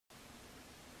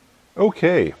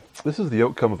Okay, this is the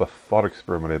outcome of a thought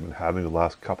experiment I've been having the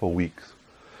last couple of weeks.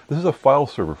 This is a file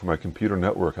server for my computer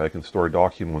network. I can store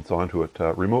documents onto it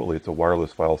remotely. It's a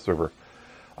wireless file server.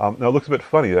 Now it looks a bit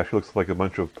funny. It actually looks like a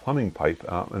bunch of plumbing pipe,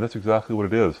 and that's exactly what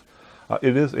it is.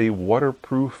 It is a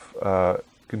waterproof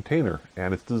container,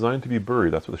 and it's designed to be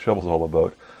buried. That's what the shovel's all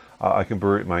about. I can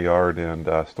bury it in my yard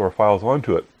and store files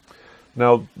onto it.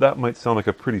 Now, that might sound like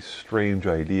a pretty strange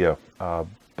idea,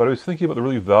 but I was thinking about the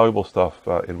really valuable stuff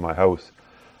in my house,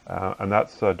 and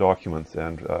that's documents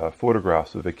and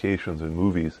photographs of vacations and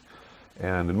movies.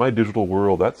 And in my digital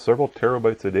world, that's several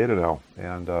terabytes of data now,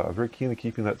 and I'm very keen on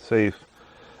keeping that safe.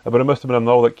 But I must admit, I'm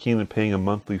not all that keen on paying a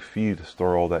monthly fee to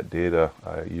store all that data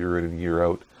year in and year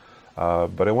out.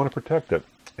 But I want to protect it.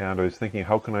 And I was thinking,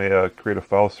 how can I create a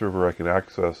file server I can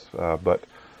access, but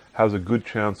has a good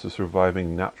chance of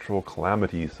surviving natural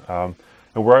calamities?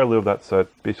 And where I live, that's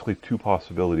basically two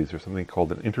possibilities. There's something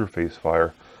called an interface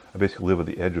fire. I basically live at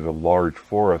the edge of a large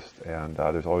forest, and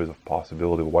there's always a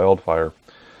possibility of wildfire.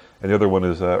 And the other one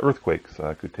is earthquakes.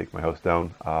 Could take my house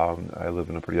down. I live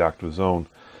in a pretty active zone.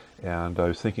 And I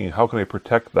was thinking, how can I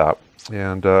protect that?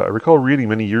 And I recall reading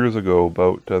many years ago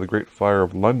about the Great Fire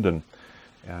of London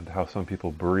and how some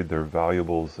people buried their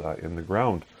valuables in the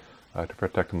ground to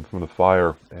protect them from the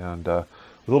fire. And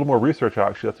with a little more research,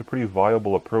 actually, that's a pretty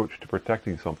viable approach to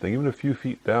protecting something. Even a few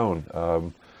feet down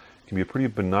can be a pretty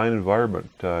benign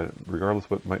environment, regardless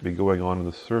of what might be going on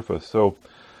the surface. So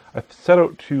I set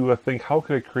out to think, how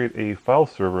could I create a file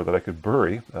server that I could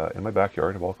bury in my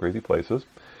backyard of all crazy places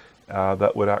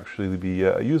that would actually be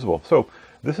usable. So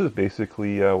this is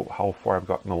basically how far I've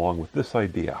gotten along with this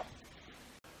idea.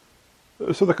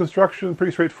 So the construction,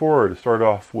 pretty straightforward. I started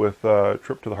off with a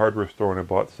trip to the hardware store and I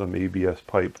bought some ABS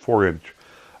pipe, 4-inch.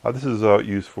 This is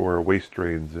used for waste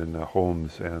drains in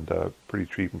homes and pretty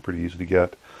cheap and pretty easy to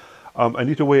get. I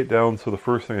need to weigh it down, so the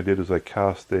first thing I did is I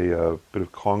cast a bit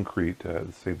of concrete the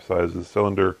same size as the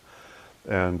cylinder,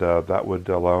 and that would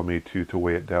allow me to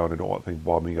weigh it down. I don't want things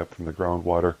bobbing up from the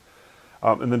groundwater.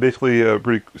 And then basically a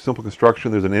pretty simple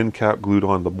construction. There's an end cap glued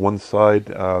on the one side.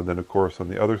 Then of course on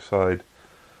the other side,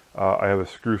 I have a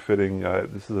screw fitting.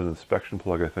 This is an inspection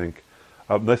plug, I think.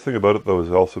 The nice thing about it though is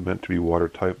it's also meant to be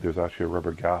watertight. There's actually a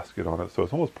rubber gasket on it. So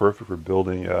it's almost perfect for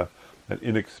building an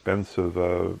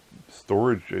inexpensive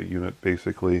storage unit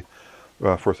basically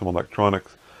for some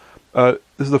electronics. This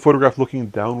is a photograph looking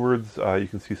downwards. You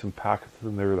can see some packets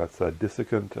in there. That's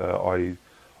desiccant.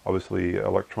 Obviously,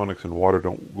 electronics and water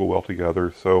don't go well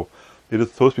together, so it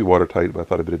is supposed to be watertight, but I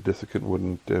thought a bit of desiccant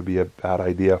wouldn't be a bad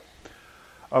idea.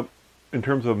 In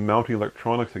terms of mounting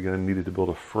electronics, again, I needed to build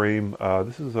a frame.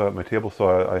 This is my table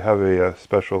saw. I have a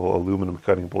special aluminum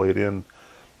cutting blade in,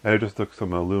 and I just took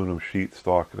some aluminum sheet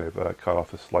stock and I've cut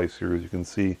off a slice here, as you can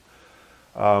see.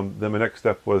 Then my next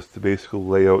step was to basically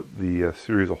lay out the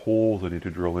series of holes I need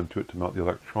to drill into it to mount the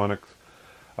electronics.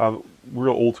 Real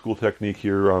old school technique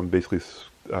here, basically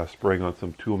spraying on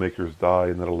some toolmaker's dye,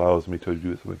 and that allows me to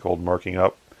do something called marking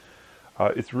up.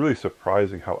 It's really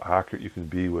surprising how accurate you can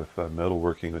be with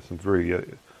metalworking with some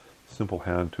very simple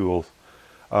hand tools.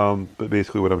 But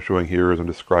basically what I'm showing here is I'm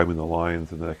describing the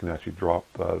lines, and then I can actually drop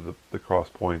the cross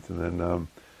points and then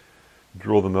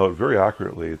drill them out very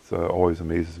accurately. It's always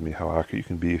amazes me how accurate you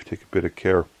can be if you take a bit of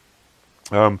care.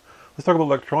 Let's talk about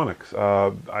electronics.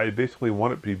 I basically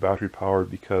want it to be battery powered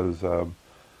because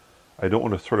I don't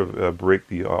want to sort of break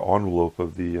the envelope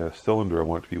of the cylinder. I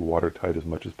want it to be watertight as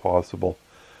much as possible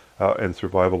and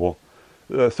survivable.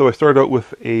 So I started out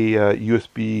with a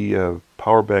USB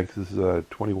power bank. This is a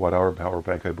 20 watt hour power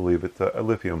bank, I believe. It's a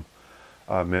lithium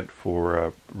meant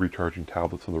for recharging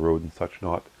tablets on the road and such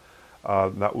not.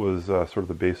 That was sort of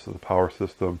the base of the power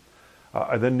system.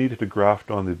 I then needed to graft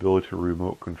on the ability to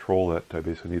remote control it. I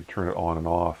basically need to turn it on and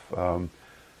off.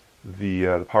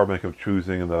 The power bank I'm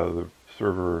choosing and the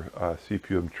server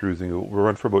CPU I'm choosing will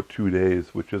run for about 2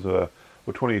 days, which is a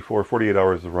 48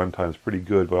 hours of runtime is pretty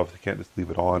good, but obviously can't just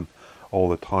leave it on all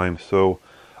the time. So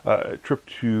a trip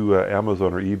to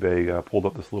Amazon or eBay, pulled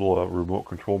up this little remote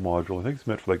control module. I think it's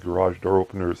meant for like garage door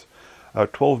openers.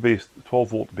 12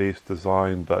 volt based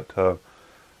design, but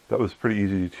that was pretty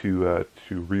easy to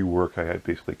rework. I had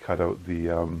basically cut out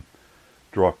the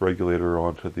drop regulator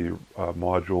onto the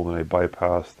module, and I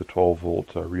bypassed the 12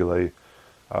 volt relay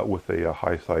with a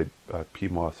high side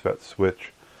PMOSFET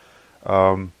switch.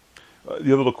 The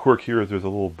other little quirk here is there's a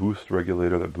little boost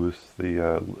regulator that boosts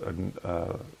the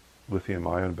lithium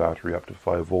ion battery up to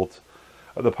 5 volts.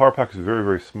 The power pack is very,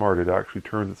 very smart. It actually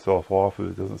turns itself off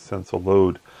if it doesn't sense a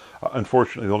load.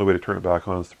 Unfortunately, the only way to turn it back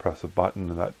on is to press a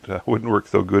button, and that wouldn't work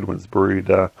so good when it's buried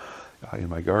in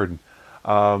my garden.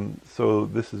 So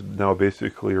this is now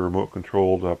basically a remote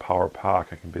controlled power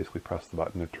pack. I can basically press the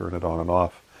button to turn it on and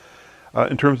off.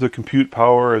 In terms of compute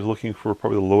power, I was looking for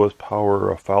probably the lowest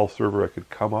power file server I could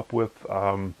come up with,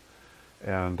 and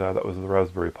that was the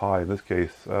Raspberry Pi. In this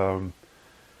case,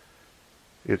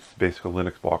 it's basically a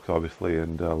Linux box, obviously,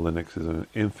 and Linux is an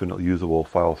infinitely usable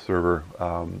file server.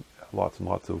 Lots and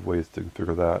lots of ways to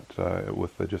configure that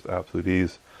with just absolute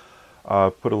ease.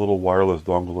 Put a little wireless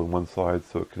dongle on one side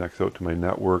so it connects out to my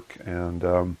network, and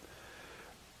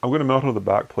I'm going to mount on the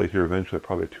back plate here eventually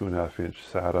probably a 2.5-inch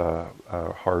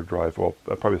SATA hard drive, well,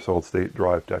 probably a solid state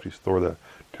drive to actually store the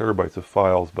terabytes of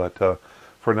files, but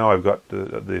for now I've got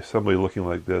the assembly looking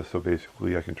like this, so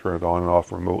basically I can turn it on and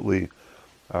off remotely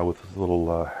with this little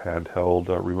handheld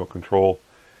remote control.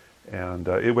 And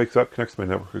it wakes up, connects to my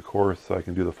network, of course, so I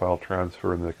can do the file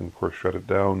transfer, and then I can, of course, shut it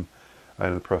down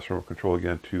and press remote control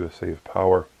again to save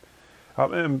power.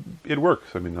 And it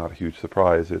works. I mean, not a huge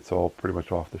surprise. It's all pretty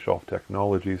much off-the-shelf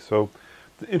technology, so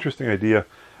it's an interesting idea.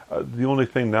 The only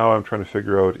thing now I'm trying to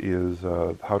figure out is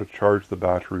how to charge the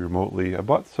battery remotely. I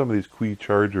bought some of these Qi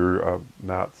charger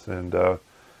mats and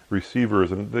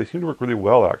receivers, and they seem to work really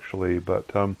well, actually, but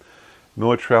the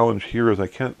only challenge here is I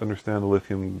can't understand the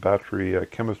lithium battery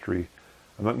chemistry.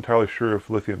 I'm not entirely sure if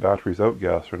lithium batteries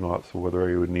outgas or not, so whether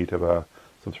I would need to have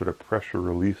some sort of pressure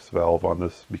release valve on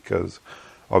this, because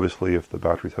obviously if the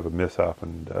batteries have a mishap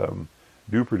and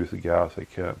do produce a gas, I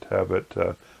can't have it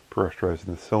pressurized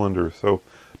in the cylinder. So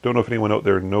don't know if anyone out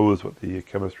there knows what the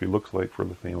chemistry looks like for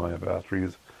lithium-ion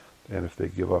batteries and if they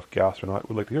give off gas or not.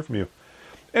 Would like to hear from you.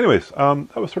 Anyways,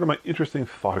 that was sort of my interesting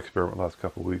thought experiment the last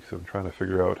couple of weeks. I'm trying to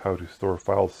figure out how to store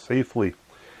files safely.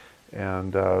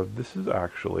 And this is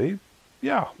actually,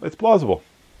 yeah, it's plausible.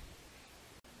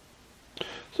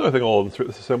 So I think I'll insert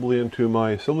this assembly into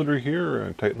my cylinder here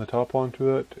and tighten the top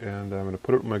onto it. And I'm going to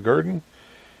put it in my garden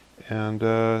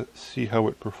and see how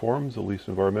it performs, at least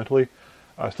environmentally.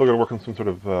 I still got to work on some sort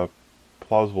of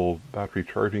plausible battery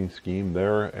charging scheme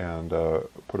there and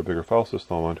put a bigger file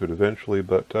system onto it eventually.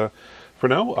 But for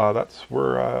now, that's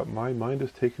where my mind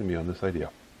is taking me on this idea.